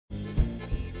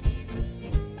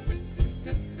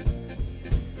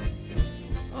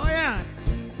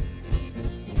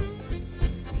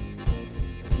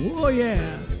Oh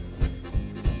yeah.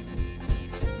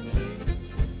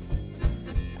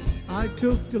 I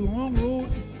took the wrong road.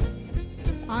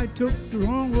 I took the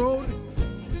wrong road,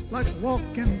 like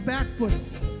walking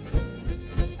backwards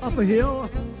up a hill.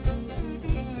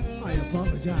 I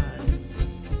apologize.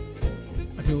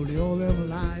 I told you all them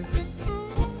lies.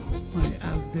 Honey,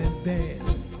 I've been bad.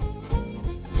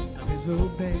 I've been so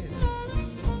bad.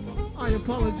 I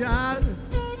apologize.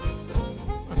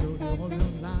 I told you all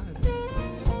them lies.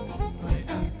 Honey,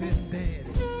 I've been bad.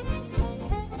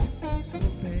 So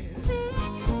bad.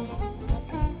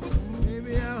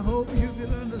 Baby, I hope you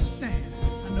can understand.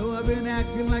 I know I've been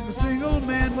acting like a single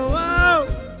man, but whoa!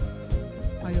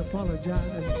 I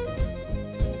apologize.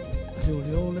 I told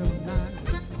you all them lies.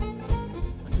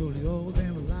 I told you all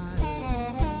them lies.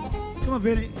 Come on,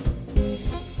 Vinny.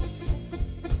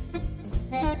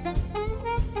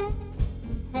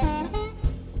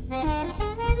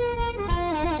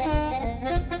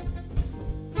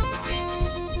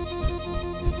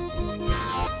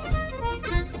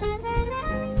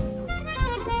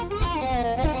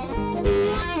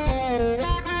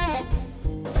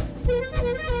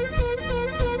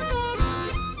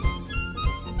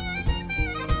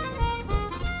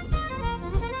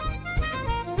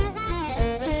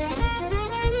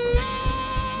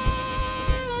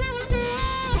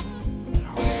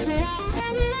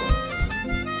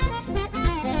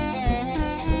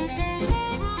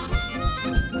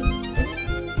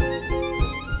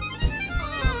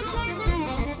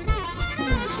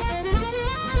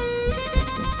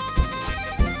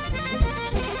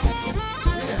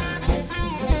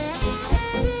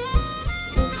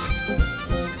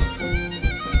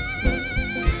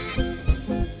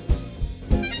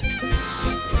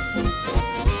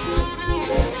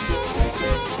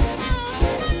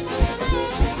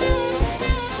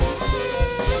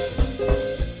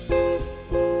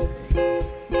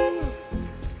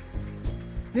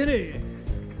 Vinny.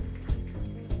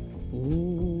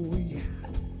 Oh yeah.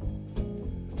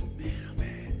 Man, oh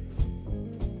man.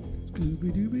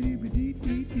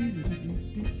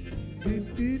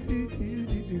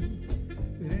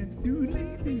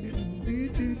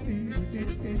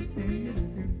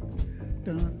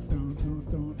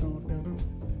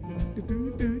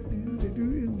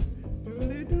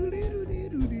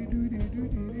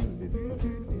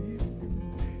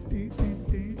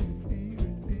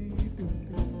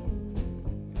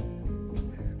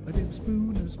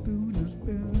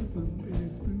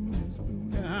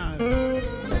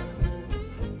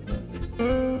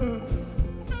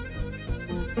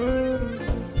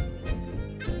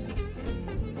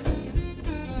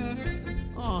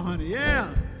 Oh, honey, yeah.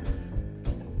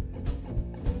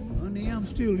 Honey, I'm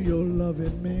still your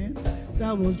loving man.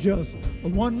 That was just a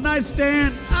one-night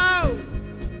stand. Oh!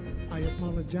 I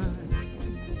apologize.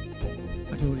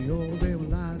 I told you all them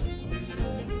lies.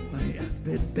 Honey, I've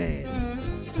been bad.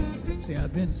 Say,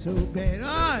 I've been so bad.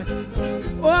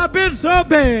 Oh, I've been so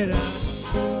bad.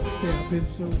 Say, I've been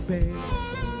so bad.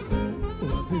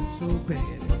 Oh, I've been so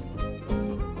bad.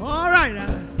 All right.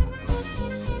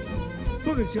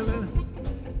 Boogie, children.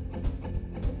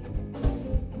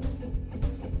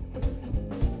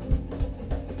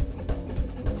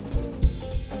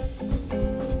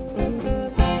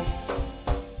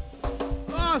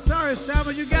 Oh, sorry,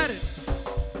 Simon, you got it.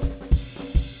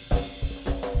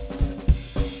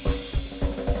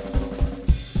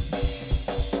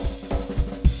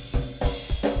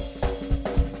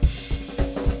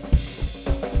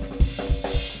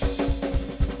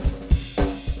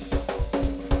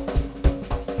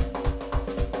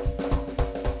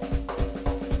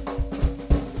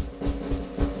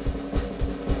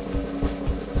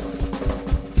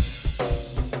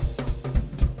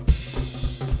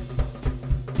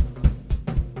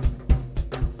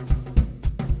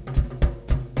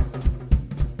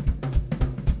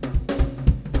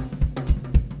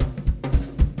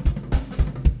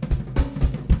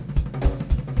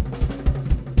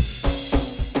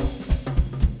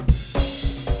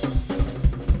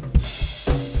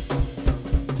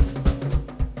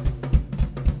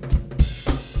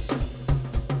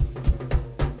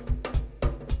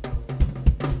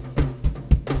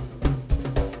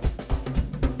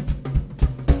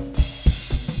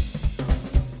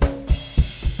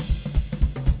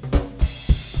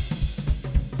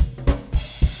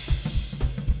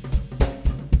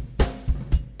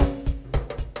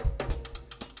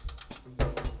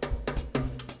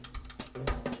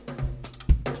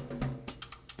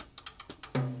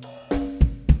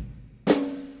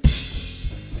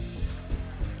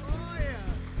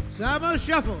 Summer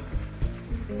Shuffle.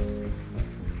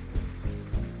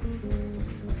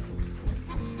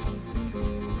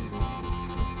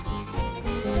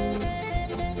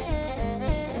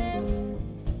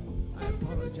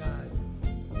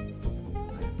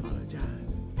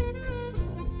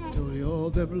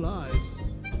 them lies.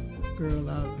 Girl,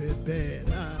 I've been bad.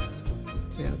 I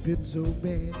say I've been so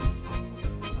bad.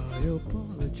 I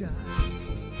apologize.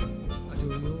 I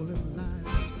told you all them lies.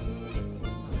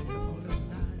 All them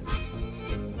lies.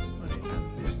 Honey, I've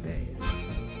been bad.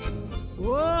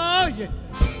 Oh yeah.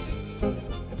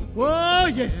 Oh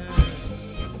yeah.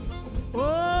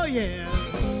 Oh yeah. Oh yeah.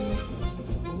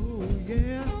 Oh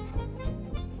yeah.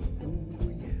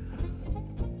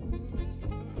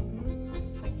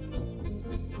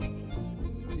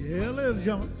 Yeah, ladies and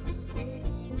gentlemen.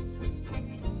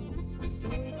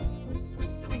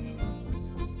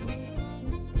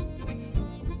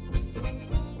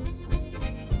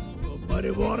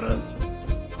 Muddy waters.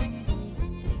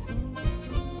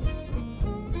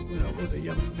 When I was a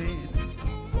young man,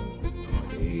 at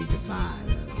the age of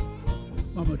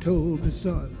 5, Mama told me,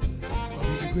 son, I'll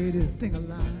be the greatest thing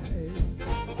alive.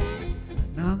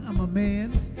 Now I'm a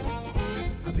man,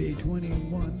 I'll be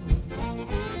 21.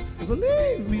 And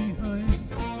believe me, honey,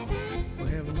 we'll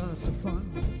have lots of fun.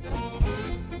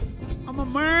 I'm a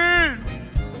man,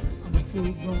 I'm a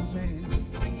full-grown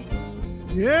man.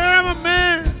 Yeah, I'm a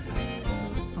man.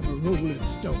 Rolling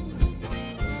Stone.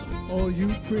 All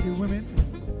you pretty women,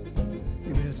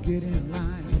 you best get in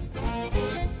line.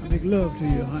 I make love to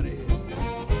you, honey,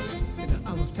 in the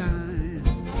hour's time.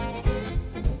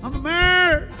 I'm a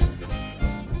man.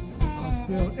 I'll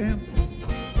spell M.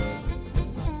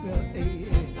 I'll spell A.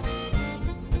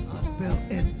 I'll spell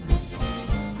N.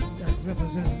 That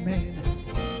represents man.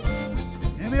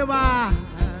 M-A-Y.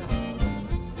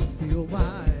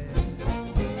 B-O-Y.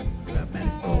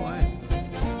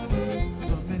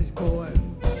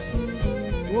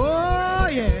 Oh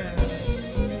yeah,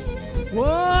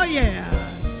 oh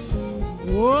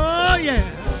yeah,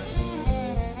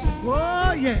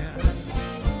 oh yeah.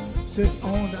 Sit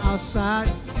on the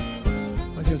outside,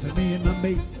 or just me and my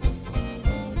mate.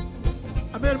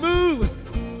 I better move.